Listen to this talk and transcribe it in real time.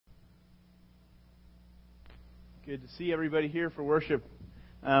Good to see everybody here for worship.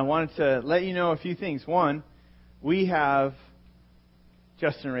 I wanted to let you know a few things. One, we have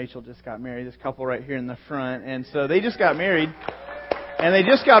Justin and Rachel just got married. This couple right here in the front. And so they just got married. And they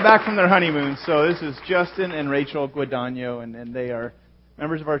just got back from their honeymoon. So this is Justin and Rachel Guadagno. And they are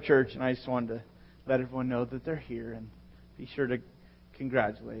members of our church. And I just wanted to let everyone know that they're here. And be sure to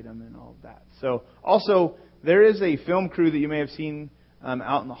congratulate them and all of that. So also, there is a film crew that you may have seen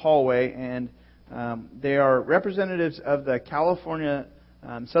out in the hallway. And they are representatives of the California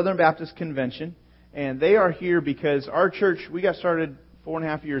Southern Baptist Convention. And they are here because our church, we got started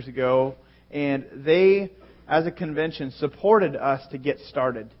 4.5 years ago. And they, as a convention, supported us to get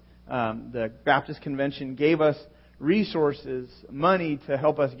started. The Baptist Convention gave us resources, money to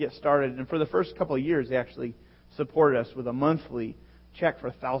help us get started. And for the first couple of years, they actually supported us with a monthly check for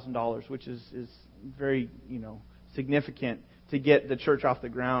 $1,000, which is very, significant to get the church off the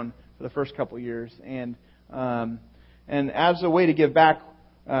ground for the first couple of years. And as a way to give back,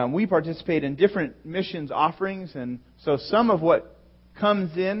 we participate in different missions offerings. And so some of what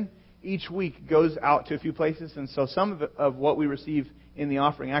comes in each week goes out to a few places. And so some of what we receive in the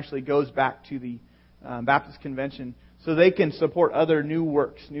offering actually goes back to the Baptist Convention so they can support other new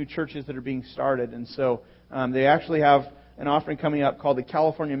works, new churches that are being started. And so they actually have an offering coming up called the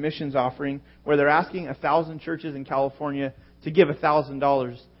California Missions Offering, where they're asking 1,000 churches in California to give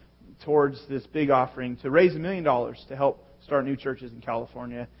 $1,000 towards this big offering to raise $1 million to help start new churches in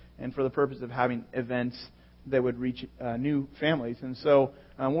California and for the purpose of having events that would reach new families. And so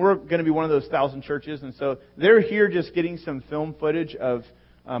we're going to be one of those 1,000 churches. And so they're here just getting some film footage of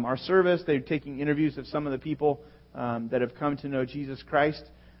our service. They're taking interviews of some of the people that have come to know Jesus Christ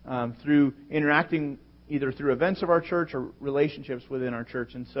through interacting either through events of our church or relationships within our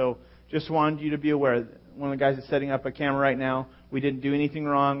church. And so just wanted you to be aware. One of the guys is setting up a camera right now. We didn't do anything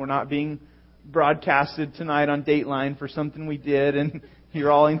wrong. We're not being broadcasted tonight on Dateline for something we did, and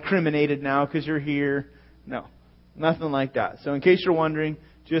you're all incriminated now because you're here. No, nothing like that. So in case you're wondering,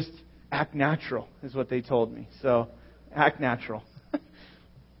 just act natural is what they told me. So act natural.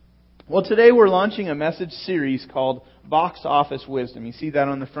 Well, today we're launching a message series called Box Office Wisdom. You see that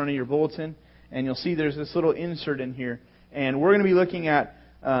on the front of your bulletin, and you'll see there's this little insert in here. And we're going to be looking at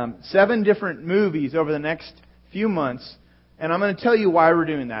 7 different movies over the next few months. And I'm going to tell you why we're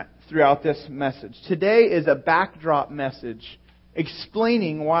doing that throughout this message. Today is a backdrop message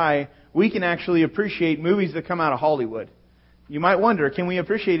explaining why we can actually appreciate movies that come out of Hollywood. You might wonder, can we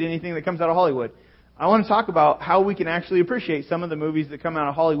appreciate anything that comes out of Hollywood? I want to talk about how we can actually appreciate some of the movies that come out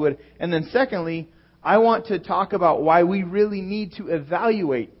of Hollywood. And then secondly, I want to talk about why we really need to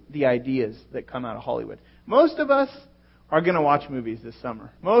evaluate the ideas that come out of Hollywood. Most of us are going to watch movies this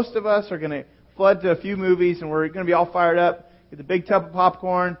summer. Most of us are going to flood to a few movies, and we're going to be all fired up. Get the big tub of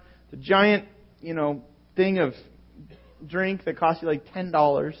popcorn, the giant, thing of drink that costs you like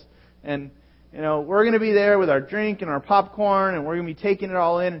 $10. And, we're going to be there with our drink and our popcorn, and we're going to be taking it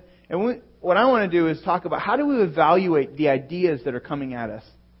all in. And what I want to do is talk about how do we evaluate the ideas that are coming at us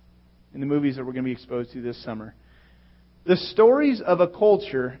in the movies that we're going to be exposed to this summer. The stories of a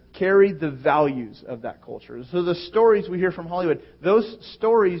culture carry the values of that culture. So the stories we hear from Hollywood, those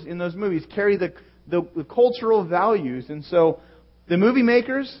stories in those movies carry the cultural values. And so the movie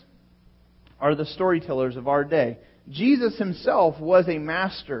makers are the storytellers of our day. Jesus himself was a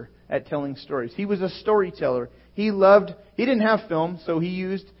master at telling stories. He was a storyteller. He didn't have film, so he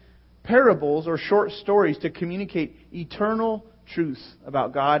used parables or short stories to communicate eternal truths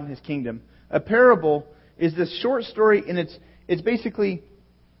about God and His kingdom. A parable is this short story, and it's basically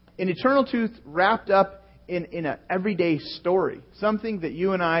an eternal truth wrapped up in an everyday story. Something that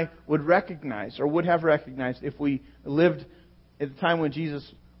you and I would recognize or would have recognized if we lived at the time when Jesus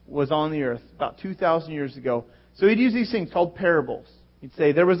was on the earth, about 2,000 years ago. So he'd use these things called parables. He'd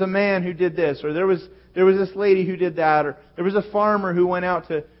say, there was a man who did this, or there was this lady who did that, or there was a farmer who went out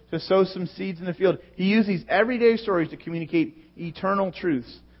to sow some seeds in the field. He used these everyday stories to communicate eternal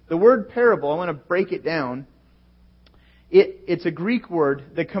truths. The word parable, I want to break it down. It's a Greek word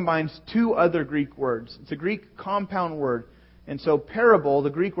that combines 2 other Greek words. It's a Greek compound word. And so parable, the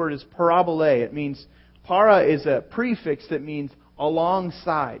Greek word is parabole. It means, para is a prefix that means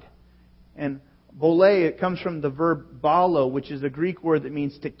alongside. And bole, it comes from the verb balo, which is a Greek word that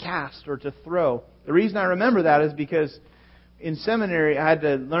means to cast or to throw. The reason I remember that is because in seminary I had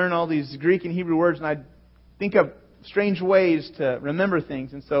to learn all these Greek and Hebrew words, and I'd think of strange ways to remember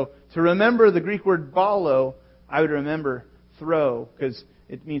things. And so to remember the Greek word balo, I would remember throw, because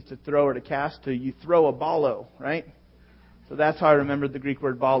it means to throw or to cast. So you throw a balo, right? So that's how I remembered the Greek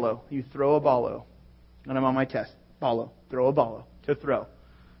word balo. You throw a balo. And I'm on my test. Balo. Throw a balo. To throw.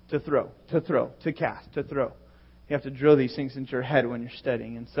 To throw. To throw. To cast. To throw. You have to drill these things into your head when you're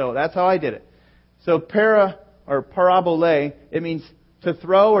studying. And so that's how I did it. So parabole, it means to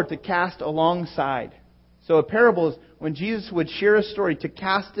throw or to cast alongside. So a parable is when Jesus would share a story, to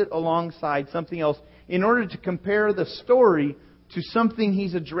cast it alongside something else in order to compare the story to something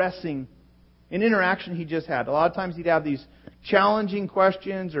He's addressing, an interaction He just had. A lot of times He'd have these challenging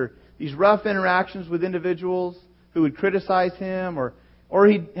questions or these rough interactions with individuals who would criticize Him, or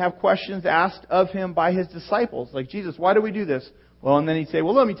He'd have questions asked of Him by His disciples. Like, Jesus, why do we do this? Well, and then He'd say,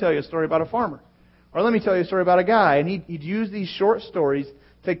 well, let me tell you a story about a farmer. Or let me tell you a story about a guy. And he'd use these short stories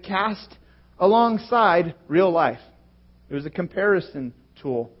to cast alongside real life. It was a comparison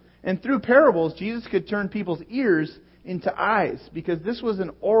tool. And through parables, Jesus could turn people's ears into eyes, because this was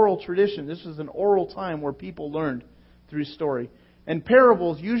an oral tradition. This was an oral time where people learned through story. And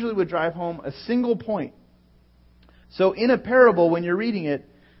parables usually would drive home a single point. So in a parable, when you're reading it,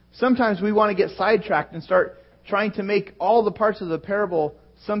 sometimes we want to get sidetracked and start trying to make all the parts of the parable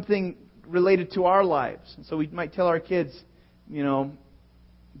something related to our lives. And so we might tell our kids,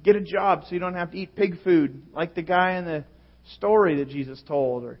 get a job so you don't have to eat pig food, like the guy in the story that Jesus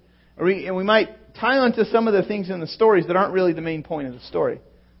told. And we might tie onto some of the things in the stories that aren't really the main point of the story.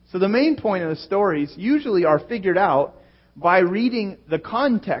 So the main point of the stories usually are figured out by reading the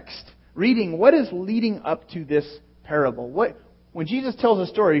context, reading what is leading up to this parable. When Jesus tells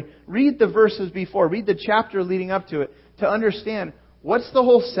a story, read the verses before, read the chapter leading up to it to understand what's the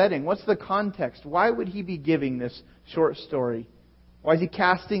whole setting, what's the context, why would He be giving this short story? Why is He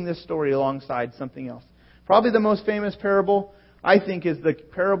casting this story alongside something else? Probably the most famous parable, I think, is the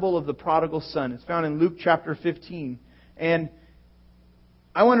parable of the prodigal son. It's found in Luke chapter 15. And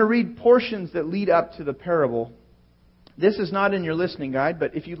I want to read portions that lead up to the parable. This is not in your listening guide,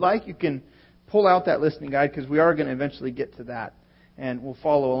 but if you'd like, you can pull out that listening guide, because we are going to eventually get to that. And we'll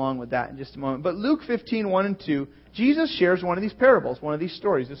follow along with that in just a moment. But Luke 15, 1 and 2, Jesus shares one of these parables, one of these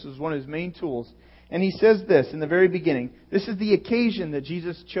stories. This is one of His main tools. And He says this in the very beginning. This is the occasion that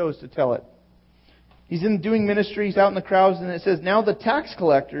Jesus chose to tell it. He's doing ministries out in the crowds, and it says, now the tax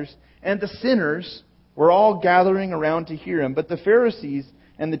collectors and the sinners were all gathering around to hear Him. But the Pharisees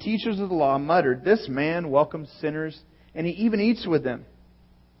and the teachers of the law muttered, this man welcomes sinners, and He even eats with them.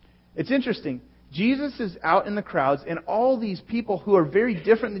 It's interesting. Jesus is out in the crowds, and all these people who are very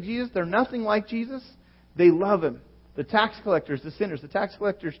different than Jesus, they're nothing like Jesus, they love Him. The tax collectors, the sinners. The tax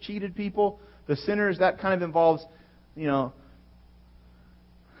collectors cheated people. The sinners, that kind of involves, the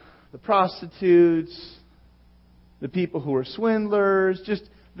prostitutes, the people who were swindlers, just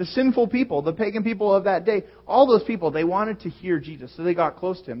the sinful people, the pagan people of that day. All those people, they wanted to hear Jesus, so they got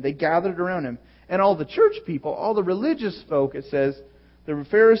close to Him. They gathered around Him. And all the church people, all the religious folk, it says, the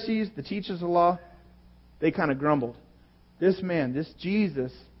Pharisees, the teachers of the law, they kind of grumbled. This man, this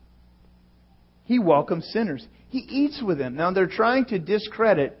Jesus, He welcomes sinners. He eats with them. Now they're trying to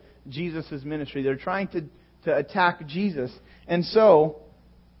discredit Jesus' ministry. They're trying to attack Jesus. And so,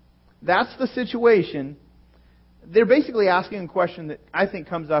 that's the situation. They're basically asking a question that I think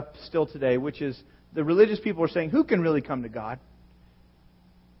comes up still today, which is the religious people are saying, who can really come to God?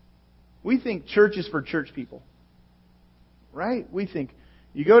 We think church is for church people. Right? We think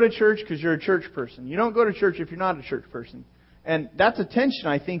you go to church because you're a church person. You don't go to church if you're not a church person. And that's a tension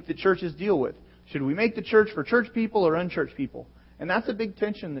I think that churches deal with. Should we make the church for church people or unchurched people? And that's a big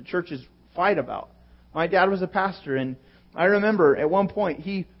tension that churches fight about. My dad was a pastor, and I remember at one point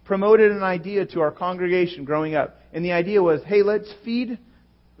he promoted an idea to our congregation growing up. And the idea was, hey, let's feed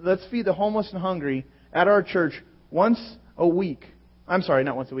the homeless and hungry at our church once a week. I'm sorry,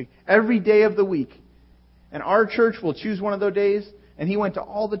 not once a week. Every day of the week. And our church will choose one of those days. And he went to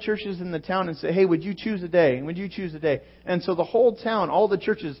all the churches in the town and said, hey, would you choose a day? And would you choose a day? And so the whole town, all the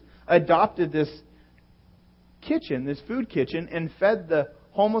churches adopted this kitchen, this food kitchen, and fed the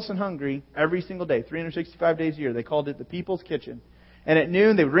homeless and hungry every single day, 365 days a year. They called it the People's Kitchen. And at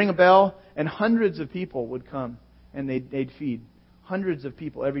noon, they would ring a bell, and hundreds of people would come, and they'd feed. Hundreds of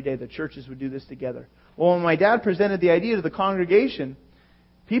people every day. The churches would do this together. Well, when my dad presented the idea to the congregation,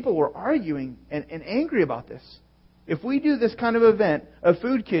 people were arguing and angry about this. If we do this kind of event, a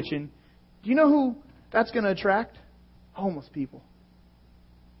food kitchen, do you know who that's going to attract? Homeless people.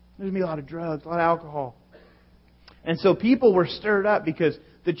 There's going to be a lot of drugs, a lot of alcohol. And so people were stirred up because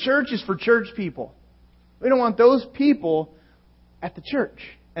the church is for church people. We don't want those people at the church.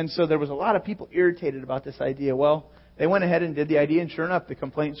 And so there was a lot of people irritated about this idea. Well, they went ahead and did the idea, and sure enough, the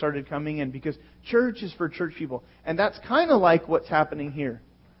complaints started coming in because church is for church people. And that's kind of like what's happening here.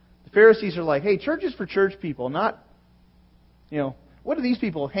 The Pharisees are like, hey, church is for church people, not, what are these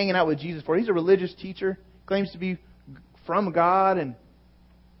people hanging out with Jesus for? He's a religious teacher, claims to be from God, and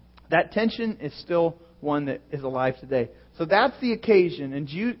That tension is still one that is alive today. So that's the occasion, and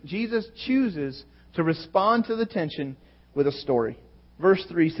Jesus chooses to respond to the tension with a story. Verse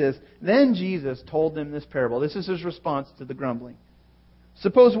 3 says, Then Jesus told them this parable. This is His response to the grumbling.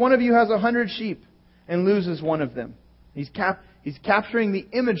 Suppose one of you has 100 sheep and loses one of them. He's capturing the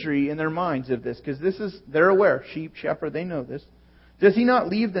imagery in their minds of this, because they're aware. Sheep, shepherd, they know this. Does he not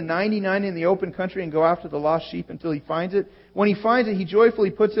leave the 99 in the open country and go after the lost sheep until he finds it? When he finds it, he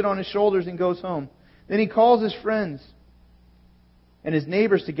joyfully puts it on his shoulders and goes home. Then he calls his friends and his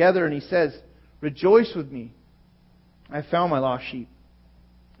neighbors together and he says, Rejoice with me. I found my lost sheep.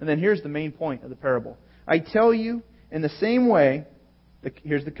 And then here's the main point of the parable. I tell you, in the same way,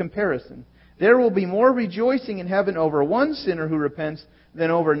 here's the comparison. There will be more rejoicing in heaven over one sinner who repents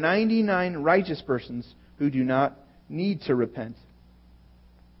than over 99 righteous persons who do not need to repent.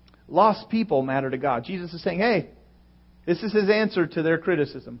 Lost people matter to God. Jesus is saying, hey, this is His answer to their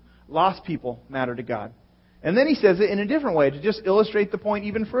criticism. Lost people matter to God. And then He says it in a different way to just illustrate the point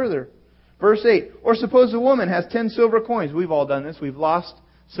even further. Verse 8, or suppose a woman has 10 silver coins. We've all done this. We've lost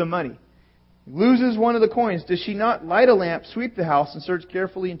some money. Loses one of the coins. Does she not light a lamp, sweep the house, and search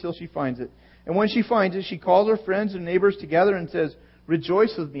carefully until she finds it? And when she finds it, she calls her friends and neighbors together and says,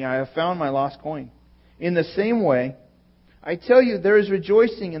 Rejoice with me, I have found my lost coin. In the same way, I tell you, there is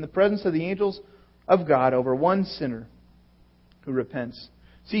rejoicing in the presence of the angels of God over one sinner who repents.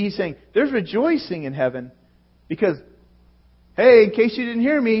 See, He's saying, there's rejoicing in heaven because, hey, in case you didn't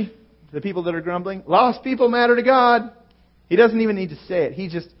hear me, the people that are grumbling, lost people matter to God. He doesn't even need to say it.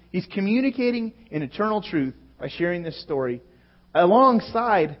 He's communicating an eternal truth by sharing this story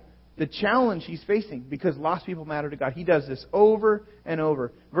alongside the challenge He's facing because lost people matter to God. He does this over and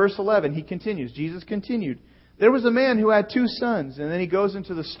over. Verse 11, He continues. Jesus continued. There was a man who had 2 sons, and then He goes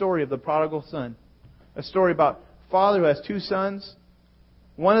into the story of the prodigal son. A story about a father who has 2 sons.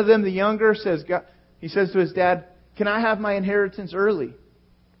 One of them, the younger, says to his dad, Can I have my inheritance early?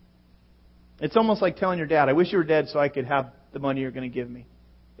 It's almost like telling your dad, I wish you were dead so I could have the money you're going to give me.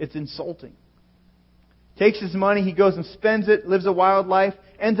 It's insulting. Takes his money, he goes and spends it, lives a wild life,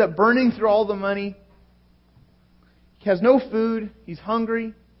 ends up burning through all the money. He has no food. He's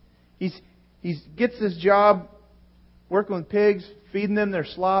hungry. He gets this job working with pigs, feeding them their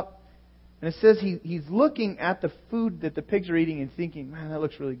slop. And it says he's looking at the food that the pigs are eating and thinking, man, that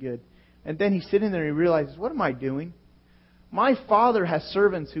looks really good. And then he's sitting there and he realizes, what am I doing? My father has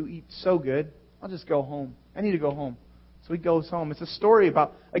servants who eat so good. I'll just go home. I need to go home. So he goes home. It's a story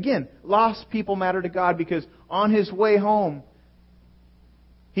about, again, lost people matter to God because on his way home,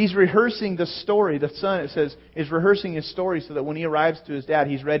 he's rehearsing the story. The son, it says, is rehearsing his story so that when he arrives to his dad,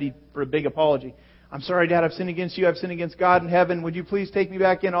 he's ready for a big apology. I'm sorry, Dad, I've sinned against you. I've sinned against God in heaven. Would you please take me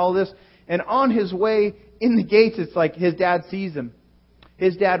back in, all this? And on his way in the gates, it's like his dad sees him.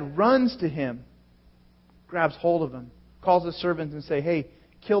 His dad runs to him, grabs hold of him, calls his servants and say, hey,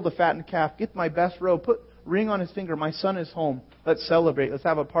 kill the fattened calf. Get my best robe. Put ring on his finger. My son is home. Let's celebrate. Let's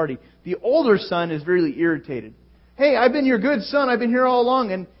have a party. The older son is really irritated. Hey, I've been your good son. I've been here all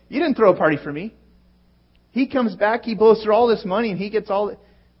along, and you didn't throw a party for me. He comes back. He blows through all this money, and he gets all.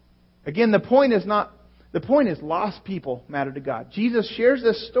 Again, the point is lost people matter to God. Jesus shares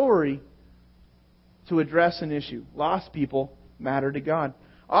this story to address an issue. Lost people matter to God.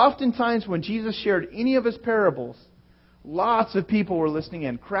 Oftentimes, when Jesus shared any of His parables, lots of people were listening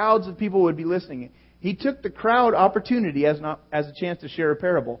in. Crowds of people would be listening. He took the crowd opportunity as a chance to share a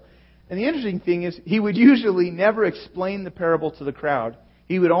parable. And the interesting thing is, He would usually never explain the parable to the crowd.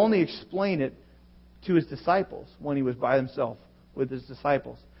 He would only explain it to His disciples when He was by Himself with His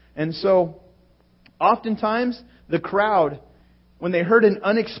disciples. And so, oftentimes, the crowd, when they heard an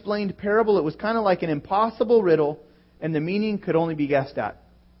unexplained parable, it was kind of like an impossible riddle, and the meaning could only be guessed at.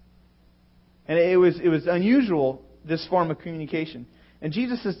 And it was unusual, this form of communication. And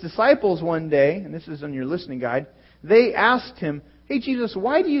Jesus' disciples one day, and this is on your listening guide, they asked Him, hey Jesus,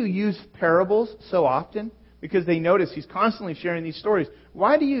 why do you use parables so often? Because they noticed He's constantly sharing these stories.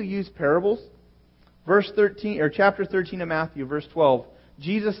 Why do you use parables? Verse 13, or chapter 13 of Matthew, verse 12.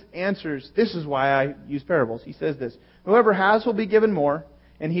 Jesus answers, this is why I use parables. He says this, whoever has will be given more,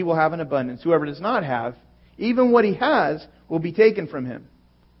 and he will have an abundance. Whoever does not have, even what he has will be taken from him.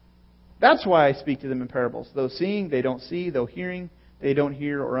 That's why I speak to them in parables. Though seeing, they don't see. Though hearing, they don't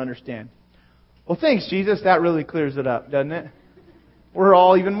hear or understand. Well, thanks, Jesus. That really clears it up, doesn't it? We're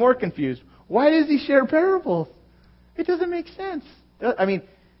all even more confused. Why does He share parables? It doesn't make sense. I mean,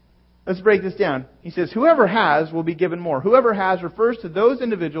 let's break this down. He says, whoever has will be given more. Whoever has refers to those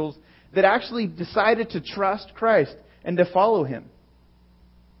individuals that actually decided to trust Christ and to follow Him.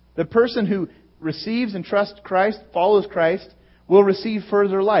 The person who receives and trusts Christ, follows Christ, will receive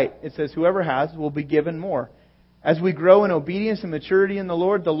further light. It says, whoever has will be given more. As we grow in obedience and maturity in the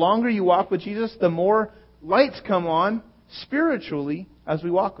Lord, the longer you walk with Jesus, the more lights come on spiritually as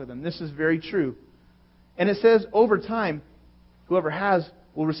we walk with Him. This is very true. And it says, over time, whoever has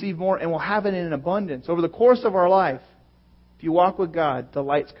will receive more and will have it in abundance. Over the course of our life, if you walk with God, the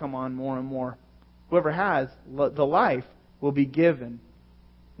lights come on more and more. Whoever has, the life will be given.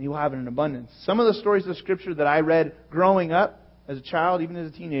 And you will have it in abundance. Some of the stories of Scripture that I read growing up, as a child, even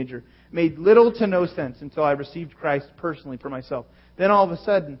as a teenager, made little to no sense until I received Christ personally for myself. Then all of a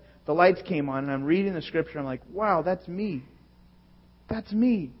sudden, the lights came on and I'm reading the Scripture. I'm like, wow, that's me. That's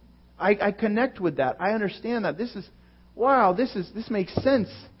me. I connect with that. I understand that. This makes sense.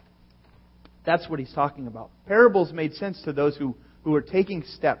 That's what he's talking about. Parables made sense to those who are taking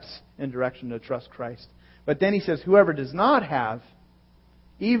steps in direction to trust Christ. But then he says, whoever does not have,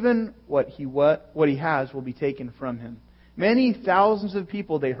 even what he has will be taken from him. Many thousands of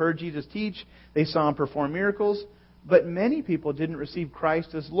people, they heard Jesus teach, they saw Him perform miracles, but many people didn't receive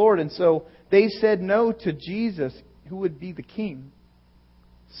Christ as Lord. And so they said no to Jesus, who would be the King,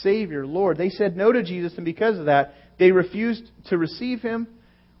 Savior, Lord. They said no to Jesus, and because of that, they refused to receive Him.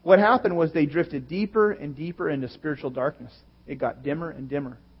 What happened was they drifted deeper and deeper into spiritual darkness. It got dimmer and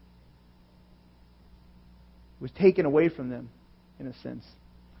dimmer. It was taken away from them, in a sense.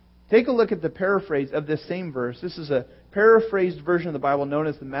 Take a look at the paraphrase of this same verse. This is a paraphrased version of the Bible known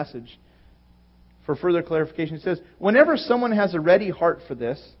as the Message. For further clarification, it says, whenever someone has a ready heart for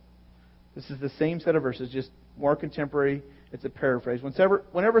this is the same set of verses, just more contemporary. It's a paraphrase.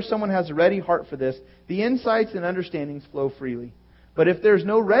 Whenever someone has a ready heart for this, the insights and understandings flow freely. But if there's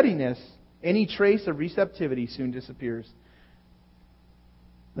no readiness, any trace of receptivity soon disappears.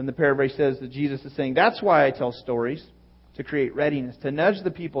 Then the paraphrase says that Jesus is saying, that's why I tell stories, to create readiness, to nudge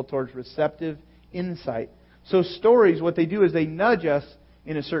the people towards receptive insight. So stories, what they do is they nudge us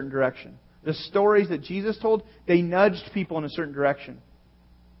in a certain direction. The stories that Jesus told, they nudged people in a certain direction.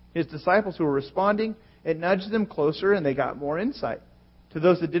 His disciples who were responding, it nudged them closer and they got more insight. To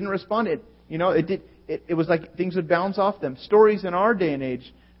those that didn't respond, it was like things would bounce off them. Stories in our day and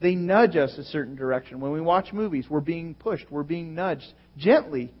age, they nudge us a certain direction. When we watch movies, we're being pushed, we're being nudged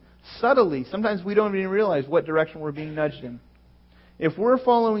gently, subtly. Sometimes we don't even realize what direction we're being nudged in. If we're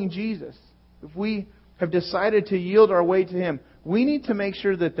following Jesus, if we have decided to yield our way to Him, we need to make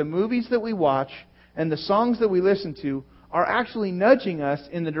sure that the movies that we watch and the songs that we listen to are actually nudging us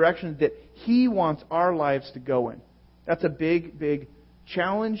in the direction that He wants our lives to go in. That's a big, big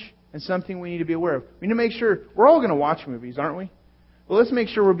challenge and something we need to be aware of. We need to make sure, we're all going to watch movies, aren't we? Well, let's make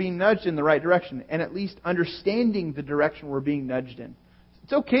sure we're being nudged in the right direction and at least understanding the direction we're being nudged in.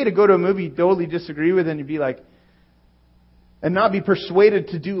 It's okay to go to a movie you totally disagree with and be like, and not be persuaded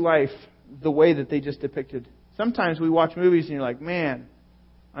to do life the way that they just depicted. Sometimes we watch movies and you're like, man,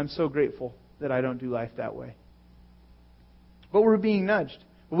 I'm so grateful that I don't do life that way. But we're being nudged.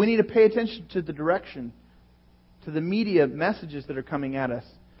 But we need to pay attention to the direction, to the media messages that are coming at us,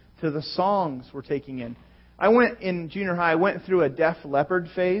 to the songs we're taking in. In junior high, I went through a Def Leppard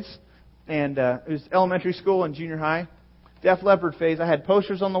phase. And it was elementary school and junior high. Def Leppard phase. I had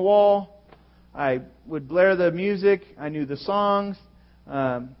posters on the wall. I would blare the music. I knew the songs.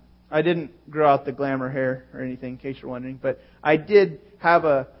 I didn't grow out the glamour hair or anything, in case you're wondering. But I did have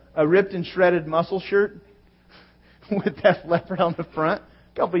a ripped and shredded muscle shirt with Def Leppard on the front.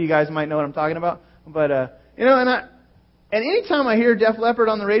 A couple of you guys might know what I'm talking about. But, and anytime I hear Def Leppard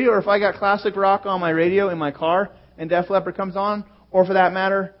on the radio, or if I got classic rock on my radio in my car and Def Leppard comes on, or for that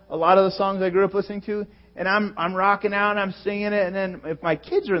matter, a lot of the songs I grew up listening to, and I'm rocking out and I'm singing it, and then if my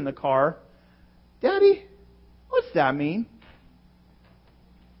kids are in the car, Daddy, what's that mean?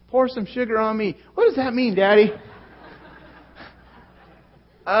 Pour some sugar on me. What does that mean, Daddy?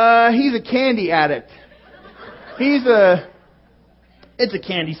 He's a candy addict. It's a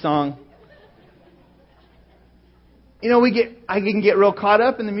candy song. I can get real caught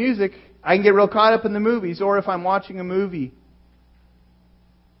up in the music. I can get real caught up in the movies, or if I'm watching a movie.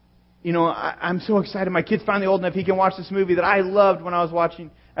 I'm so excited. My kid's finally old enough he can watch this movie that I loved when I was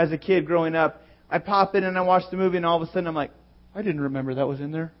watching as a kid growing up. I pop in and I watch the movie, and all of a sudden I'm like, I didn't remember that was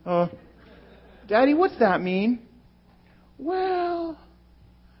in there. Daddy, what's that mean? Well,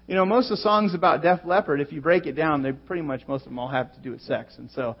 most of the songs about Def Leppard, if you break it down, they pretty much, most of them all have to do with sex. And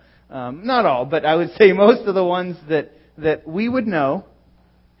so, not all, but I would say most of the ones that we would know.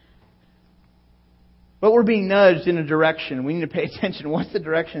 But we're being nudged in a direction. We need to pay attention. What's the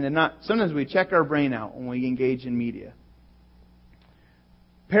direction? And sometimes we check our brain out when we engage in media.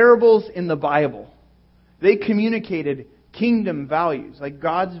 Parables in the Bible, they communicated kingdom values. Like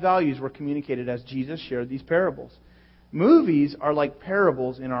God's values were communicated as Jesus shared these parables. Movies are like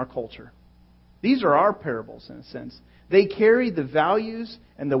parables in our culture. These are our parables, in a sense. They carry the values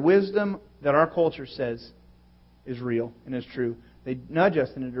and the wisdom that our culture says is real and is true. They nudge us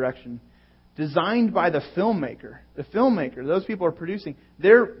in a direction designed by the filmmaker. The filmmaker, those people are producing,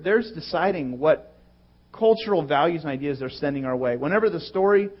 they're deciding what cultural values and ideas they're sending our way. Whenever the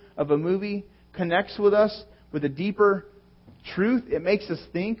story of a movie connects with us with a deeper truth, it makes us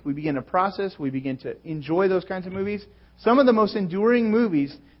think. We begin to process. We begin to enjoy those kinds of movies. Some of the most enduring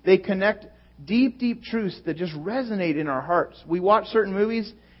movies, they connect deep, deep truths that just resonate in our hearts. We watch certain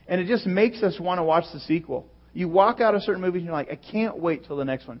movies, and it just makes us want to watch the sequel. You walk out of certain movies, and you're like, I can't wait till the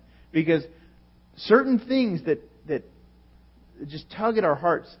next one. Because certain things that just tug at our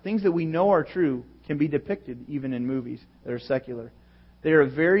hearts, things that we know are true, can be depicted even in movies that are secular. They are a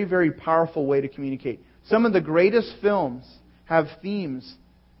very, very powerful way to communicate. Some of the greatest films have themes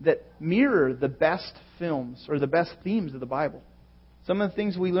that mirror the best films or the best themes of the Bible. Some of the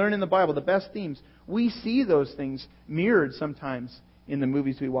things we learn in the Bible, the best themes, we see those things mirrored sometimes in the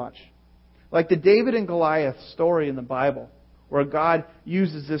movies we watch. Like the David and Goliath story in the Bible, where God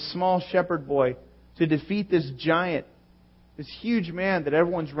uses this small shepherd boy to defeat this giant, this huge man that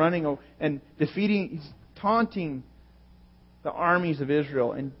everyone's running and defeating. He's taunting the armies of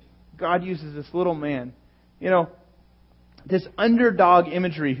Israel. And God uses this little man. You know, this underdog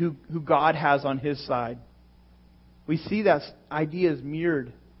imagery who God has on His side. We see that idea is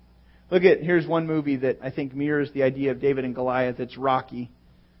mirrored. Here's one movie that I think mirrors the idea of David and Goliath. It's Rocky.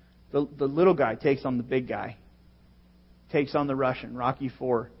 The little guy takes on the big guy. Takes on the Russian, Rocky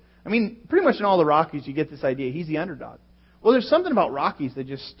IV. I mean, pretty much in all the Rockies you get this idea. He's the underdog. Well, there's something about Rockies that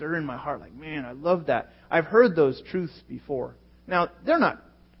just stir in my heart. Like, man, I love that. I've heard those truths before. Now, they're not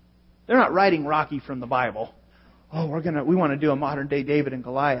writing Rocky from the Bible. Oh, we want to do a modern day David and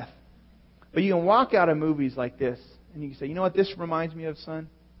Goliath. But you can walk out of movies like this and you can say, you know what this reminds me of, son?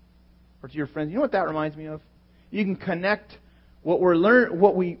 Or to your friends, you know what that reminds me of? You can connect what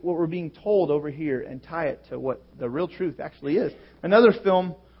we're being told over here and tie it to what the real truth actually is. Another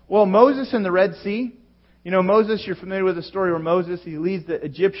film, Moses and the Red Sea. You know, Moses, you're familiar with the story where Moses, he leads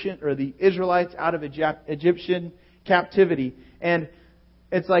the Israelites out of Egyptian captivity. And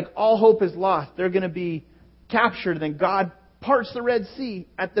it's like all hope is lost. They're going to be captured. And then God parts the Red Sea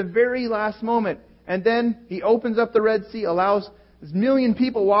at the very last moment. And then He opens up the Red Sea, allows this million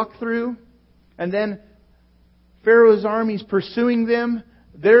people walk through. And then Pharaoh's army's pursuing them.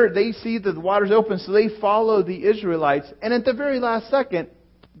 They see that the water's open, so they follow the Israelites. And at the very last second,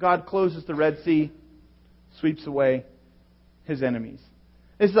 God closes the Red Sea, sweeps away His enemies.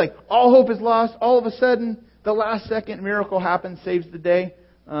 It's like all hope is lost. All of a sudden, the last second miracle happens, saves the day.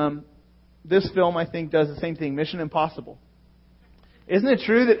 This film, I think, does the same thing. Mission Impossible. Isn't it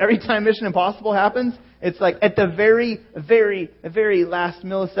true that every time Mission Impossible happens, it's like at the very, very, very last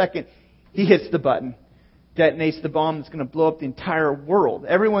millisecond, he hits the button, detonates the bomb that's going to blow up the entire world.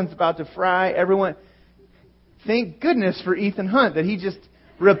 Everyone's about to fry. Thank goodness for Ethan Hunt that he just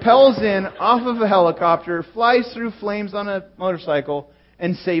rappels in off of a helicopter, flies through flames on a motorcycle,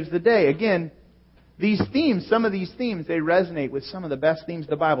 and saves the day. Again, some of these themes, they resonate with some of the best themes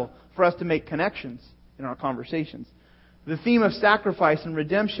of the Bible for us to make connections in our conversations. The theme of sacrifice and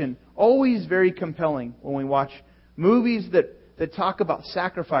redemption, always very compelling when we watch movies that talk about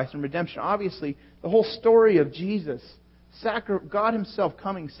sacrifice and redemption. Obviously, the whole story of Jesus, God Himself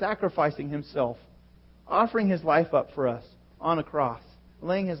coming, sacrificing Himself, offering His life up for us on a cross,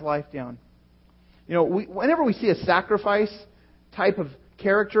 laying His life down. You know, whenever we see a sacrifice type of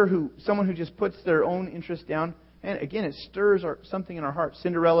character, someone who just puts their own interest down, and again, it stirs something in our heart.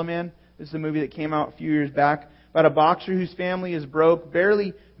 Cinderella Man, this is a movie that came out a few years back, about a boxer whose family is broke,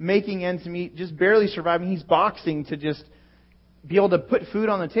 barely making ends meet, just barely surviving. He's boxing to just be able to put food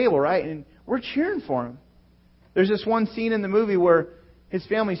on the table, right? And we're cheering for him. There's this one scene in the movie where his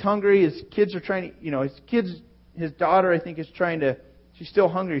family's hungry, his kids are trying to, his daughter, I think, she's still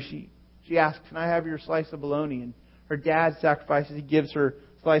hungry. She asks, can I have your slice of bologna? And her dad sacrifices, he gives her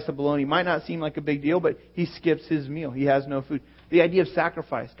a slice of bologna. Might not seem like a big deal, but he skips his meal. He has no food. The idea of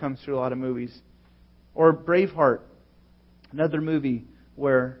sacrifice comes through a lot of movies. Or Braveheart, another movie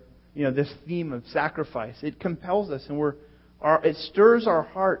where, this theme of sacrifice, it compels us and it stirs our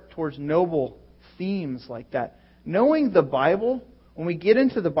heart towards noble themes like that. Knowing the Bible, when we get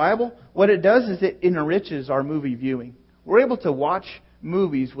into the Bible, what it does is it enriches our movie viewing. We're able to watch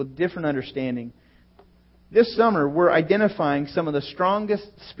movies with different understanding. This summer, we're identifying some of the strongest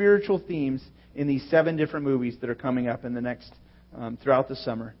spiritual themes in these 7 different movies that are coming up in the next, throughout the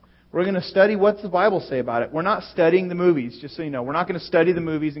summer. We're going to study what's the Bible say about it. We're not studying the movies, just so you know. We're not going to study the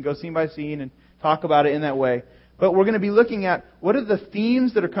movies and go scene by scene and talk about it in that way. But we're going to be looking at what are the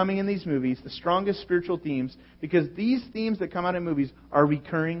themes that are coming in these movies, the strongest spiritual themes, because these themes that come out in movies are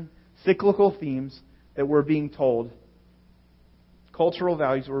recurring, cyclical themes that we're being told. Cultural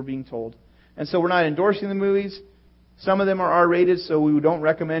values that we're being told. And so we're not endorsing the movies. Some of them are R-rated, so we don't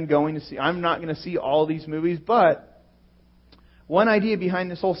recommend going to see. I'm not going to see all these movies, but one idea behind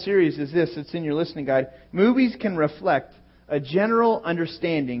this whole series is this. It's in your listening guide. Movies can reflect a general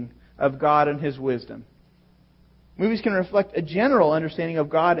understanding of God and His wisdom. Movies can reflect a general understanding of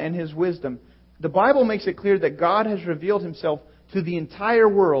God and His wisdom. The Bible makes it clear that God has revealed Himself to the entire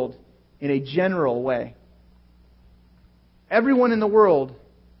world in a general way. Everyone in the world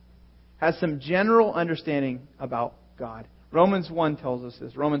has some general understanding about God. Romans 1 tells us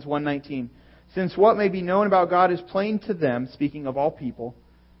this. Romans 1:19. Since what may be known about God is plain to them, speaking of all people,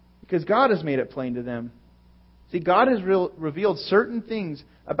 because God has made it plain to them. See, God has revealed certain things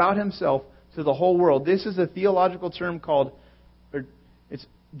about Himself to the whole world. This is a theological term called, it's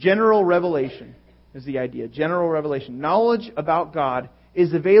general revelation, is the idea. General revelation. Knowledge about God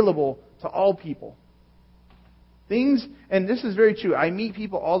is available to all people. Things, and this is very true, I meet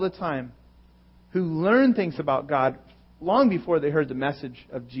people all the time who learn things about God long before they heard the message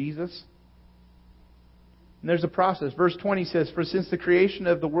of Jesus. And there's a process. Verse 20 says, For since the creation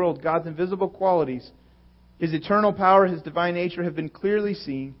of the world, God's invisible qualities, His eternal power, His divine nature have been clearly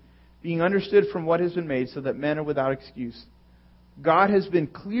seen, being understood from what has been made, so that men are without excuse. God has been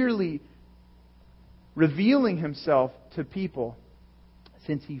clearly revealing Himself to people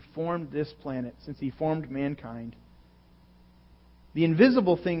since He formed this planet, since He formed mankind. The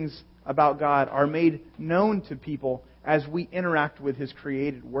invisible things about God are made known to people as we interact with His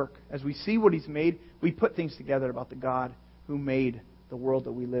created work. As we see what He's made, we put things together about the God who made the world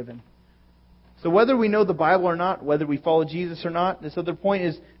that we live in. So whether we know the Bible or not, whether we follow Jesus or not, this other point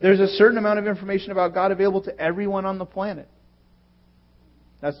is there's a certain amount of information about God available to everyone on the planet.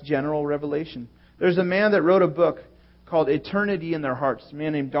 That's general revelation. There's a man that wrote a book called Eternity in Their Hearts, a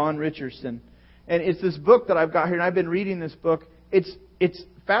man named Don Richardson. And it's this book that I've got here, and I've been reading this book. It's a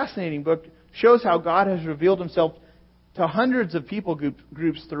fascinating book. Shows how God has revealed Himself to hundreds of people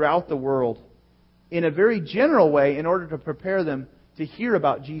groups throughout the world in a very general way in order to prepare them to hear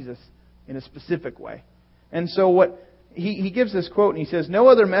about Jesus in a specific way. And so what he gives this quote, and he says, No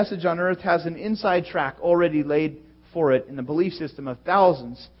other message on earth has an inside track already laid for it in the belief system of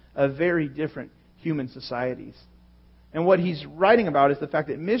thousands of very different human societies. And what he's writing about is the fact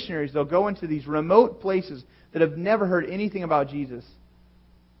that missionaries, they'll go into these remote places that have never heard anything about Jesus.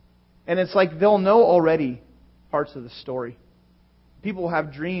 And it's like they'll know already parts of the story. People will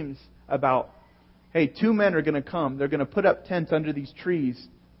have dreams about, hey, 2 men are going to come. They're going to put up tents under these trees.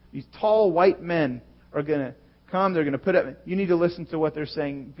 These tall white men are going to come. They're going to put up... You need to listen to what they're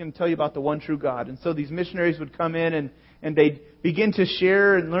saying. I'm going to tell you about the one true God. And so these missionaries would come in and they'd begin to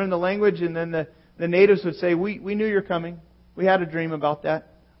share and learn the language. And then the natives would say, we knew you're coming. We had a dream about that.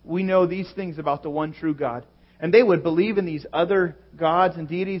 We know these things about the one true God. And they would believe in these other gods and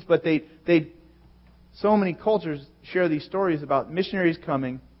deities, but so many cultures share these stories about missionaries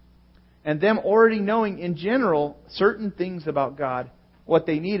coming and them already knowing in general certain things about God. What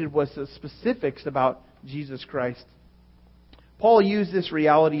they needed was the specifics about Jesus Christ. Paul used this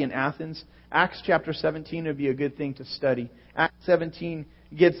reality in Athens. Acts chapter 17 would be a good thing to study. Acts 17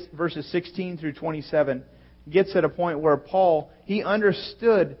 gets verses 16 through 27. Gets at a point where Paul, he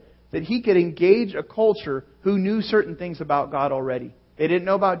understood that he could engage a culture who knew certain things about God already. They didn't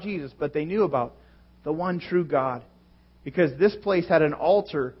know about Jesus, but they knew about the one true God. Because this place had an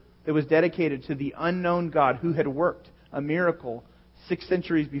altar that was dedicated to the unknown God who had worked a miracle 6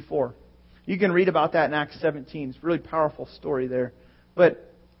 centuries before. You can read about that in Acts 17. It's a really powerful story there.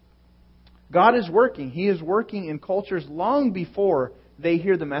 But God is working. He is working in cultures long before they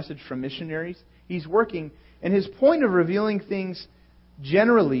hear the message from missionaries. He's working. And His point of revealing things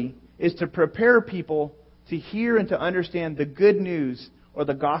generally is to prepare people to hear and to understand the good news or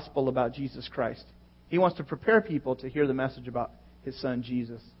the gospel about Jesus Christ. He wants to prepare people to hear the message about His Son,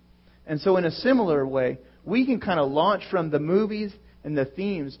 Jesus. And so in a similar way, we can kind of launch from the movies and the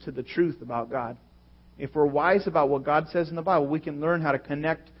themes to the truth about God. If we're wise about what God says in the Bible, we can learn how to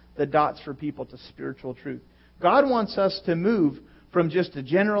connect the dots for people to spiritual truth. God wants us to move from just a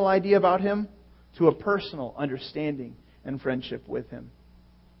general idea about Him to a personal understanding and friendship with Him.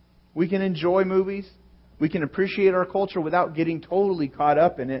 We can enjoy movies. We can appreciate our culture without getting totally caught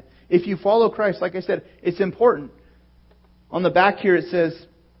up in it. If you follow Christ, like I said, it's important. On the back here it says,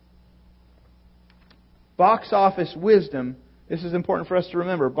 box office wisdom. This is important for us to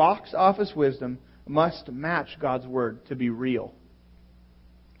remember. Box office wisdom must match God's Word to be real.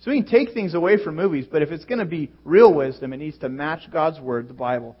 So we can take things away from movies, but if it's going to be real wisdom, it needs to match God's Word, the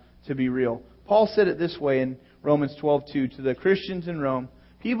Bible, to be real. Paul said it this way in Romans 12:2 to the Christians in Rome,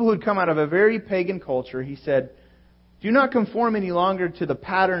 people who had come out of a very pagan culture. He said, "Do not conform any longer to the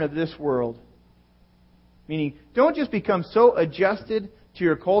pattern of this world." Meaning, don't just become so adjusted to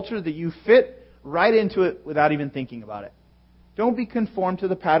your culture that you fit right into it without even thinking about it. Don't be conformed to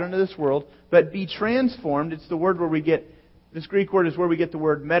the pattern of this world, but be transformed. It's the word where we get, this Greek word is where we get the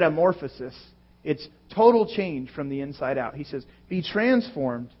word metamorphosis. It's total change from the inside out. He says, be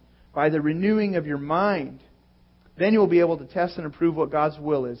transformed by the renewing of your mind. Then you will be able to test and approve what God's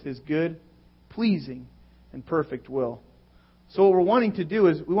will is, His good, pleasing, and perfect will. So what we're wanting to do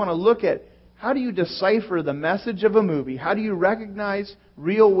is we want to look at how do you decipher the message of a movie? How do you recognize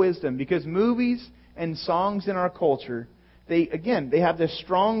real wisdom? Because movies and songs in our culture, they have this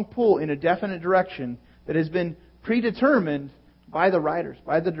strong pull in a definite direction that has been predetermined by the writers,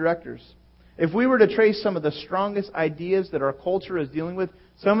 by the directors. If we were to trace some of the strongest ideas that our culture is dealing with,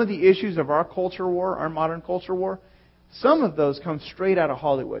 some of the issues of our culture war, our modern culture war, some of those come straight out of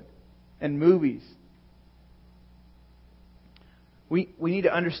Hollywood and movies. We need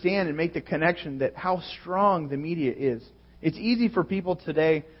to understand and make the connection that how strong the media is. It's easy for people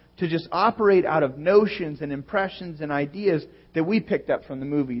today to just operate out of notions and impressions and ideas that we picked up from the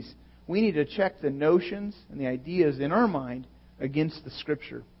movies. We need to check the notions and the ideas in our mind against the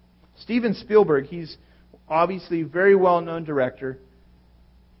Scripture. Steven Spielberg, he's obviously a very well-known director.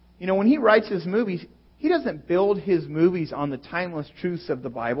 You know, when he writes his movies, he doesn't build his movies on the timeless truths of the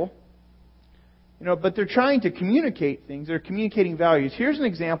Bible. You know, but they're trying to communicate things. They're communicating values. Here's an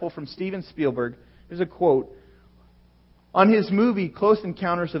example from Steven Spielberg. There's a quote on his movie, Close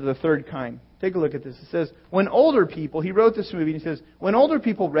Encounters of the Third Kind. Take a look at this. It says, when older people, he wrote this movie, and he says, when older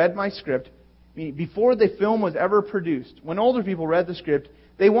people read my script, meaning before the film was ever produced, when older people read the script,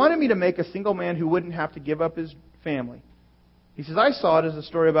 they wanted me to make a single man who wouldn't have to give up his family. He says, I saw it as a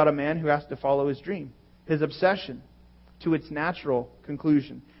story about a man who has to follow his dream, his obsession, to its natural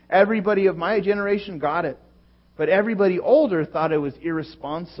conclusion. Everybody of my generation got it, but everybody older thought it was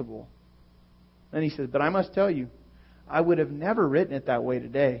irresponsible. Then he says, but I must tell you, I would have never written it that way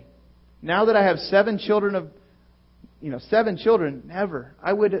today. Now that I have 7 children, never.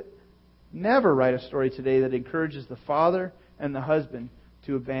 I would never write a story today that encourages the father and the husband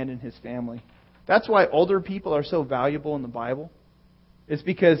to abandon his family. That's why older people are so valuable in the Bible. It's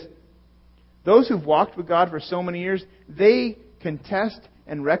because those who've walked with God for so many years, they can test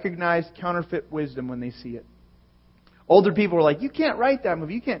and recognize counterfeit wisdom when they see it. Older people are like, you can't write that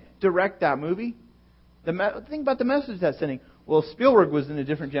movie. You can't direct that movie. Think about the message that's sending. Well, Spielberg was in a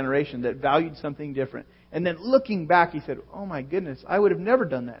different generation that valued something different. And then looking back, he said, oh my goodness, I would have never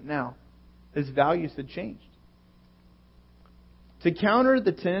done that now. His values had changed. To counter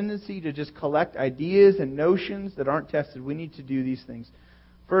the tendency to just collect ideas and notions that aren't tested, we need to do these things.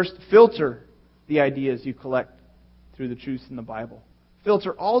 First, filter the ideas you collect through the truths in the Bible.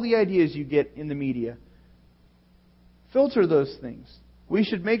 Filter all the ideas you get in the media. Filter those things. We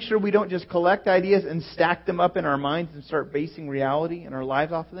should make sure we don't just collect ideas and stack them up in our minds and start basing reality in our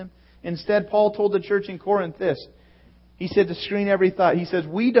lives off of them. Instead, Paul told the church in Corinth this. He said to screen every thought. He says,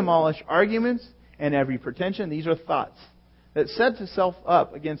 we demolish arguments and every pretension. These are thoughts that set itself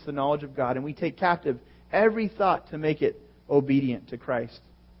up against the knowledge of God. And we take captive every thought to make it obedient to Christ.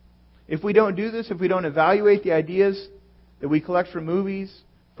 If we don't do this, if we don't evaluate the ideas that we collect from movies,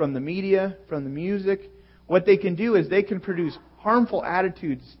 from the media, from the music, what they can do is they can produce harmful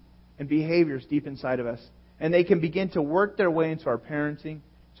attitudes and behaviors deep inside of us. And they can begin to work their way into our parenting,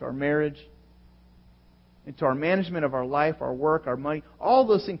 to our marriage, into our management of our life, our work, our money. All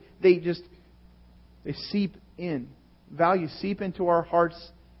those things, they seep in. Values seep into our hearts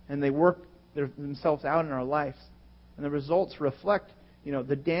and they work themselves out in our lives. And the results reflect,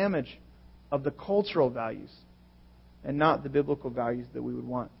 the damage of the cultural values and not the biblical values that we would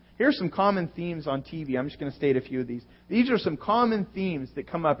want. Here's some common themes on TV. I'm just going to state a few of these. These are some common themes that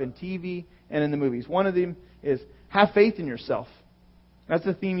come up in TV and in the movies. One of them is have faith in yourself. That's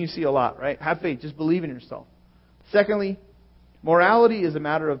a theme you see a lot, right? Have faith. Just believe in yourself. Secondly, morality is a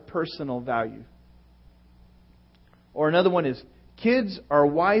matter of personal value. Or another one is kids are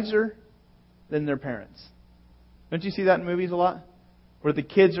wiser than their parents. Don't you see that in movies a lot? Where the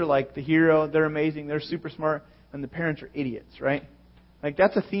kids are like the hero, they're amazing, they're super smart, and the parents are idiots, right? Like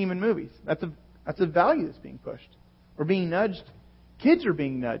that's a theme in movies. That's a value that's being pushed. We're being nudged. Kids are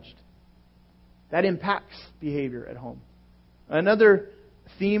being nudged. That impacts behavior at home. Another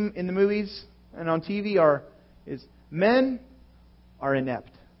theme in the movies and on TV is men are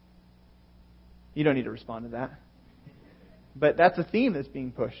inept. You don't need to respond to that. But that's a theme that's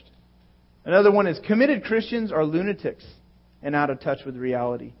being pushed. Another one is committed Christians are lunatics and out of touch with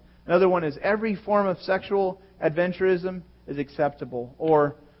reality. Another one is every form of sexual adventurism is acceptable.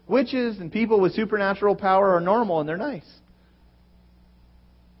 Or witches and people with supernatural power are normal and they're nice.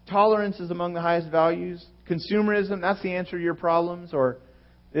 Tolerance is among the highest values. Consumerism, that's the answer to your problems. Or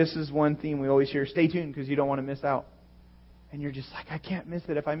this is one theme we always hear, stay tuned because you don't want to miss out. And you're just like, I can't miss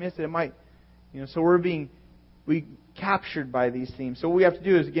it. If I miss it, it might... So we captured by these themes. So what we have to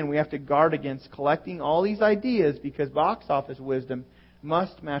do is, again, we have to guard against collecting all these ideas because box office wisdom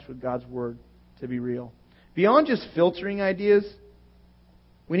must match with God's Word to be real. Beyond just filtering ideas,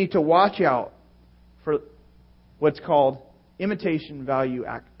 we need to watch out for what's called imitation value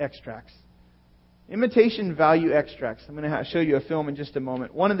extracts. Imitation value extracts. I'm going to show you a film in just a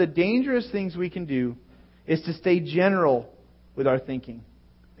moment. One of the dangerous things we can do is to stay general with our thinking.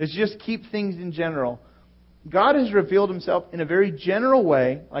 Is just keep things in general. God has revealed Himself in a very general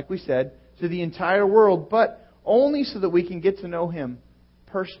way, like we said, to the entire world, but only so that we can get to know Him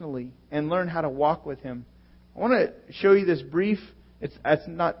personally and learn how to walk with Him. I want to show you this brief, it's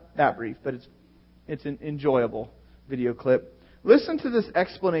not that brief, but it's an enjoyable video clip. Listen to this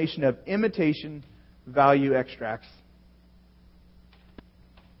explanation of imitation value extracts.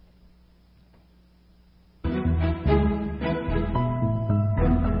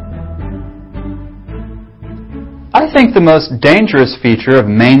 I think the most dangerous feature of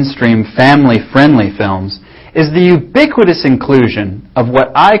mainstream family-friendly films is the ubiquitous inclusion of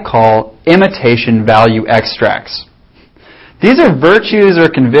what I call imitation value extracts. These are virtues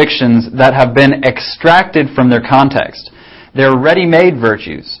or convictions that have been extracted from their context. They're ready-made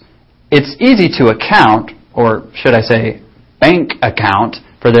virtues. It's easy to account, or should I say, bank account,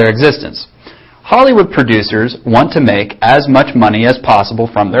 for their existence. Hollywood producers want to make as much money as possible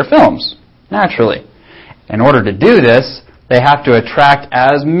from their films, naturally. In order to do this, they have to attract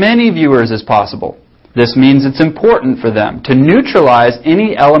as many viewers as possible. This means it's important for them to neutralize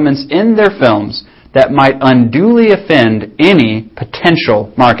any elements in their films that might unduly offend any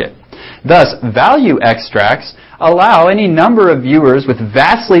potential market. Thus, value extracts allow any number of viewers with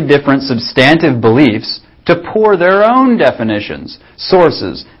vastly different substantive beliefs to pour their own definitions,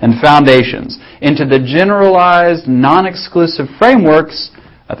 sources, and foundations into the generalized, non-exclusive frameworks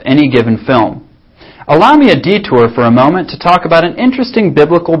of any given film. Allow me a detour for a moment to talk about an interesting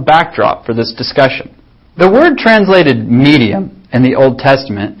biblical backdrop for this discussion. The word translated medium in the Old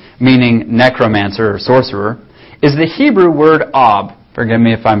Testament, meaning necromancer or sorcerer, is the Hebrew word ob. Forgive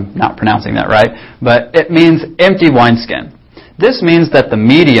me if I'm not pronouncing that right, but it means empty wineskin. This means that the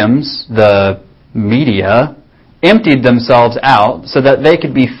mediums, the media, emptied themselves out so that they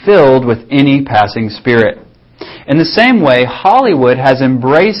could be filled with any passing spirit. In the same way, Hollywood has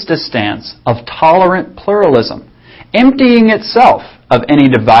embraced a stance of tolerant pluralism, emptying itself of any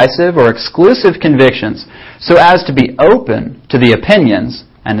divisive or exclusive convictions so as to be open to the opinions,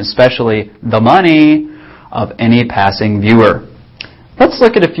 and especially the money, of any passing viewer. Let's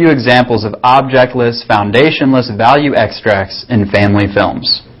look at a few examples of objectless, foundationless value extracts in family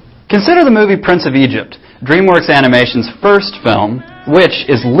films. Consider the movie Prince of Egypt, DreamWorks Animation's first film, which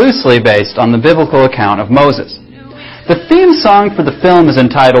is loosely based on the biblical account of Moses. The theme song for the film is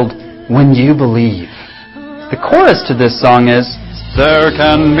entitled, When You Believe. The chorus to this song is, There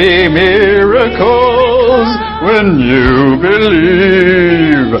can be miracles when you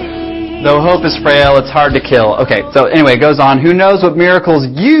believe. Though hope is frail, it's hard to kill. Okay, so anyway, it goes on. Who knows what miracles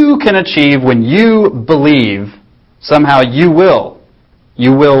you can achieve when you believe? Somehow you will.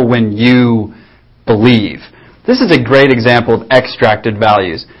 You will when you believe. This is a great example of extracted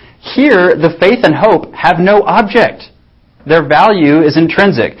values. Here, the faith and hope have no object. Their value is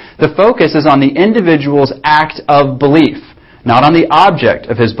intrinsic. The focus is on the individual's act of belief, not on the object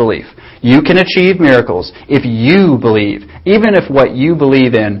of his belief. You can achieve miracles if you believe, even if what you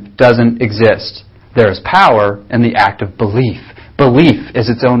believe in doesn't exist. There is power in the act of belief. Belief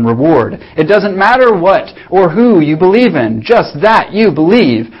is its own reward. It doesn't matter what or who you believe in, just that you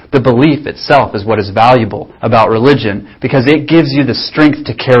believe. The belief itself is what is valuable about religion because it gives you the strength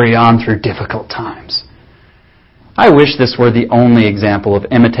to carry on through difficult times. I wish this were the only example of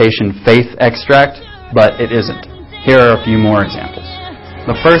imitation faith extract, but it isn't. Here are a few more examples.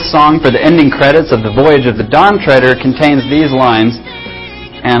 The first song for the ending credits of The Voyage of the Dawn Treader contains these lines,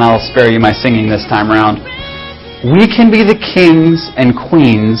 and I'll spare you my singing this time around. We can be the kings and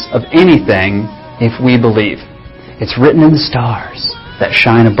queens of anything if we believe. It's written in the stars that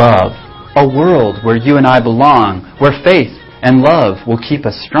shine above, a world where you and I belong, where faith and love will keep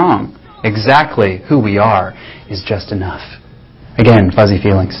us strong. Exactly who we are is just enough. Again, fuzzy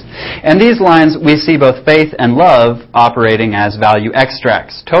feelings. In these lines, we see both faith and love operating as value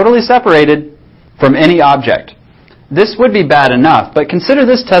extracts, totally separated from any object. This would be bad enough, but consider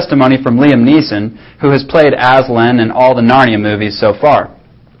this testimony from Liam Neeson, who has played Aslan in all the Narnia movies so far.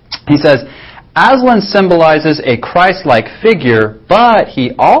 He says, Aslan symbolizes a Christ-like figure, but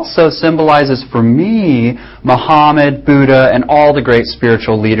he also symbolizes for me Muhammad, Buddha, and all the great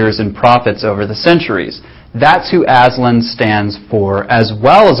spiritual leaders and prophets over the centuries. That's who Aslan stands for, as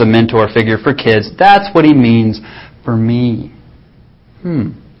well as a mentor figure for kids. That's what he means for me.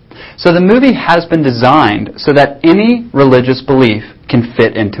 So the movie has been designed so that any religious belief can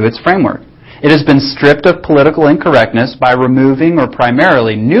fit into its framework. It has been stripped of political incorrectness by removing or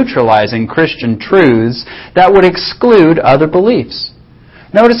primarily neutralizing Christian truths that would exclude other beliefs.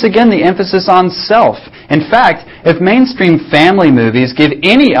 Notice again the emphasis on self. In fact, if mainstream family movies give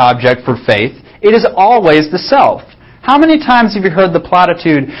any object for faith, it is always the self. How many times have you heard the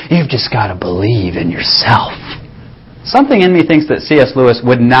platitude, "You've just got to believe in yourself"? Something in me thinks that C.S. Lewis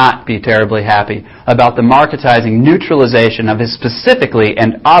would not be terribly happy about the marketizing neutralization of his specifically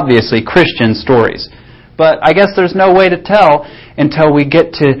and obviously Christian stories. But I guess there's no way to tell until we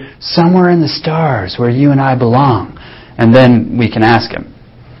get to somewhere in the stars where you and I belong. And then we can ask him.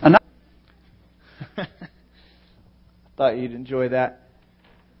 Thought you'd enjoy that.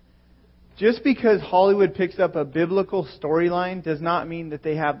 Just because Hollywood picks up a biblical storyline does not mean that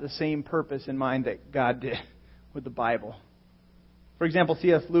they have the same purpose in mind that God did with the Bible. For example,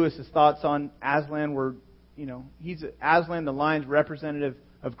 C.S. Lewis's thoughts on Aslan were, he's Aslan, the lion's representative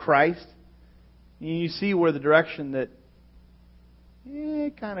of Christ. And you see where the direction that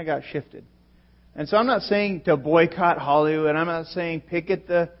it kind of got shifted. And so I'm not saying to boycott Hollywood. I'm not saying picket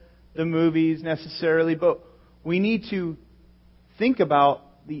the movies necessarily. But we need to think about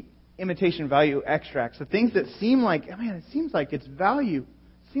the imitation value extracts. The things that seem like, it seems like it's value.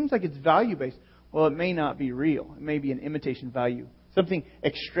 It seems like it's value-based. Well, it may not be real. It may be an imitation value. Something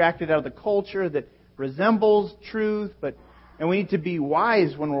extracted out of the culture that resembles truth. And we need to be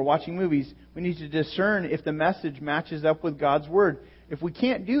wise when we're watching movies. We need to discern if the message matches up with God's Word. If we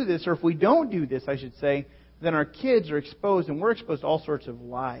can't do this, or if we don't do this, I should say, then our kids are exposed, and we're exposed to all sorts of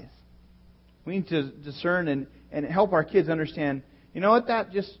lies. We need to discern and help our kids understand, you know what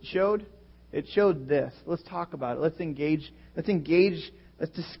that just showed? It showed this. Let's talk about it. Let's engage.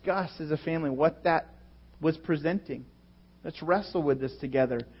 Let's discuss as a family what that was presenting. Let's wrestle with this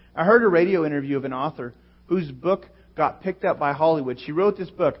together. I heard a radio interview of an author whose book got picked up by Hollywood. She wrote this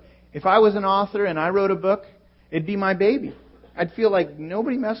book. If I was an author and I wrote a book, it'd be my baby. I'd feel like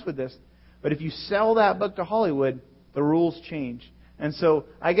nobody messed with this. But if you sell that book to Hollywood, the rules change. And so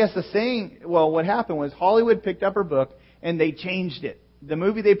I guess what happened was Hollywood picked up her book and they changed it. The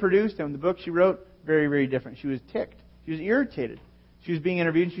movie they produced and the book she wrote, very, very different. She was ticked. She was irritated. She was being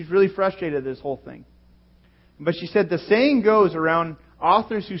interviewed and she was really frustrated at this whole thing. But she said the saying goes around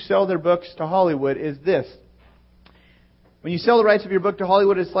authors who sell their books to Hollywood is this. When you sell the rights of your book to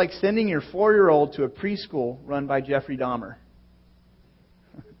Hollywood, it's like sending your 4-year-old to a preschool run by Jeffrey Dahmer.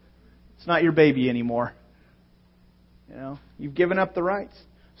 It's not your baby anymore. You've given up the rights.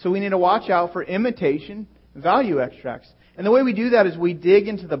 So we need to watch out for imitation value extracts. And the way we do that is we dig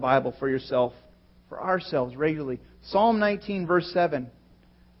into the Bible for ourselves regularly. Psalm 19, verse 7,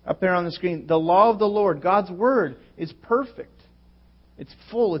 up there on the screen. The law of the Lord, God's Word, is perfect. It's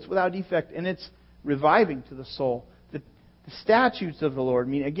full, it's without defect, and it's reviving to the soul. The statutes of the Lord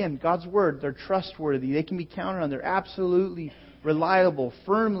mean, again, God's Word, they're trustworthy. They can be counted on. They're absolutely reliable,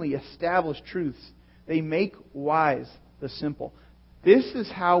 firmly established truths. They make wise the simple. This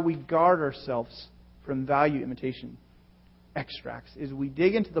is how we guard ourselves from value imitation extracts. Is we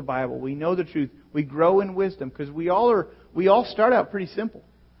dig into the Bible, we know the truth, we grow in wisdom, because we all start out pretty simple.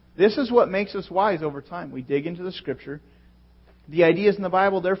 This is what makes us wise over time. We dig into the Scripture. The ideas in the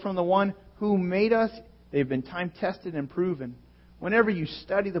Bible, they're from the one who made us. They've been time tested and proven. Whenever you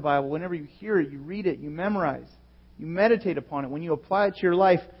study the Bible, whenever you hear it, you read it, you memorize, you meditate upon it, when you apply it to your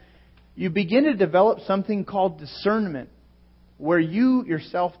life, you begin to develop something called discernment, where you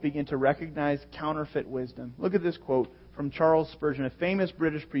yourself begin to recognize counterfeit wisdom. Look at this quote from Charles Spurgeon, a famous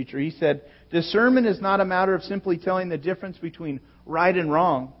British preacher. He said, "Discernment is not a matter of simply telling the difference between right and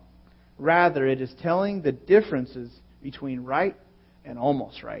wrong. Rather, it is telling the differences between right and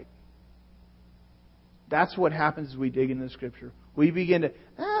almost right." That's what happens as we dig into the Scripture. We begin to,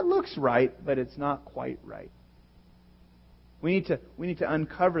 it looks right, but it's not quite right. We need to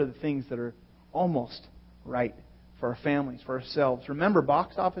uncover the things that are almost right for our families, for ourselves. Remember,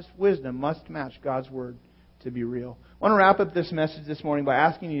 box office wisdom must match God's Word to be real. I want to wrap up this message this morning by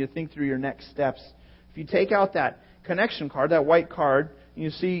asking you to think through your next steps. If you take out that connection card, that white card, you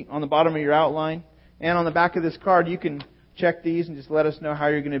see on the bottom of your outline, and on the back of this card, you can check these and just let us know how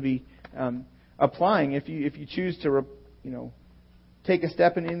you're going to be applying. If you choose to, take a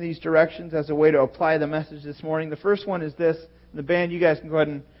step in these directions as a way to apply the message this morning. The first one is this. The band, you guys can go ahead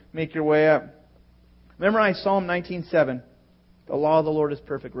and make your way up. Memorize Psalm 19:7. The law of the Lord is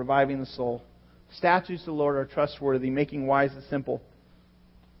perfect, reviving the soul. Statutes of the Lord are trustworthy, making wise the simple.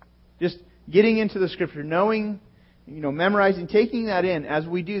 Just getting into the Scripture, knowing, memorizing, taking that in. As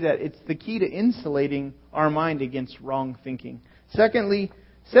we do that, it's the key to insulating our mind against wrong thinking. Secondly,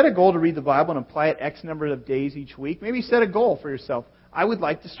 set a goal to read the Bible and apply it X number of days each week. Maybe set a goal for yourself. I would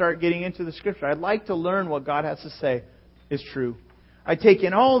like to start getting into the Scripture. I'd like to learn what God has to say is true. I take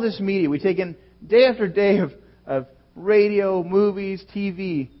in all this media. We take in day after day of radio, movies,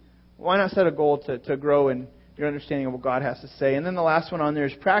 TV. Why not set a goal to grow in your understanding of what God has to say? And then the last one on there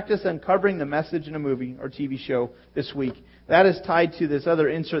is practice uncovering the message in a movie or TV show this week. That is tied to this other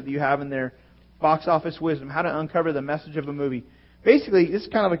insert that you have in there, Box Office Wisdom, how to uncover the message of a movie. Basically, this is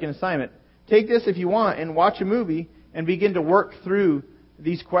kind of like an assignment. Take this if you want and watch a movie and begin to work through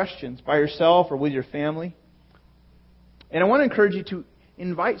these questions by yourself or with your family. And I want to encourage you to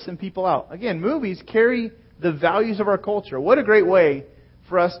invite some people out. Again, movies carry the values of our culture. What a great way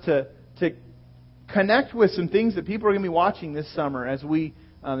for us to connect with some things that people are going to be watching this summer as we,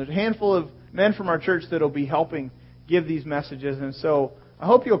 there's a handful of men from our church that will be helping give these messages. And so I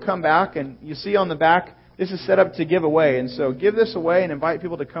hope you'll come back, and you see on the back, this is set up to give away. And so give this away and invite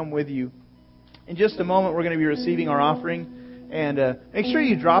people to come with you. In just a moment, we're going to be receiving our offering. And make sure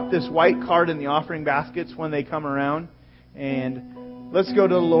you drop this white card in the offering baskets when they come around. And let's go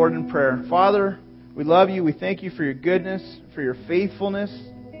to the Lord in prayer. Father, we love you. We thank you for your goodness, for your faithfulness.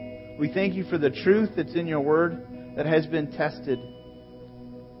 We thank you for the truth that's in your word that has been tested.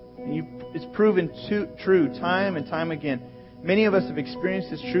 And it's proven true time and time again. Many of us have experienced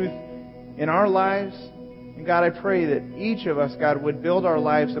this truth in our lives. And God, I pray that each of us, God, would build our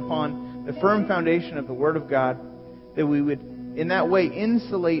lives upon the firm foundation of the Word of God, that we would, in that way,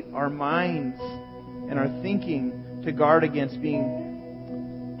 insulate our minds and our thinking to guard against being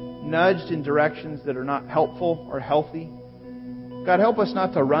nudged in directions that are not helpful or healthy. God, help us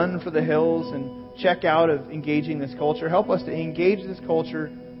not to run for the hills and check out of engaging this culture. Help us to engage this culture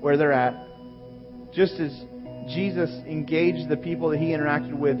where they're at. Just as Jesus engaged the people that He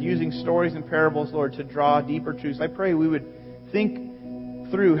interacted with using stories and parables, Lord, to draw deeper truths. I pray we would think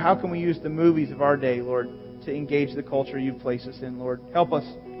through how can we use the movies of our day, Lord, to engage the culture You've placed us in, Lord. Help us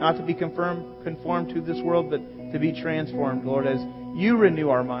not to be conformed to this world, but to be transformed, Lord, as You renew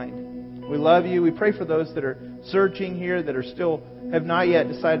our mind. We love You. We pray for those that are searching here, that are still have not yet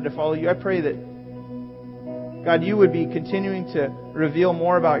decided to follow You. I pray that, God, You would be continuing to reveal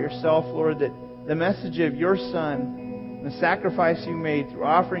more about Yourself, Lord, that the message of Your Son, the sacrifice You made through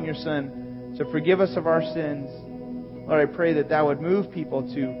offering Your Son to forgive us of our sins, Lord, I pray that that would move people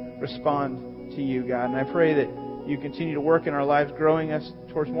to respond to You, God. And I pray that You continue to work in our lives, growing us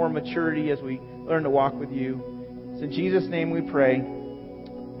towards more maturity as we learn to walk with You. It's in Jesus' name we pray.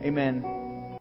 Amen.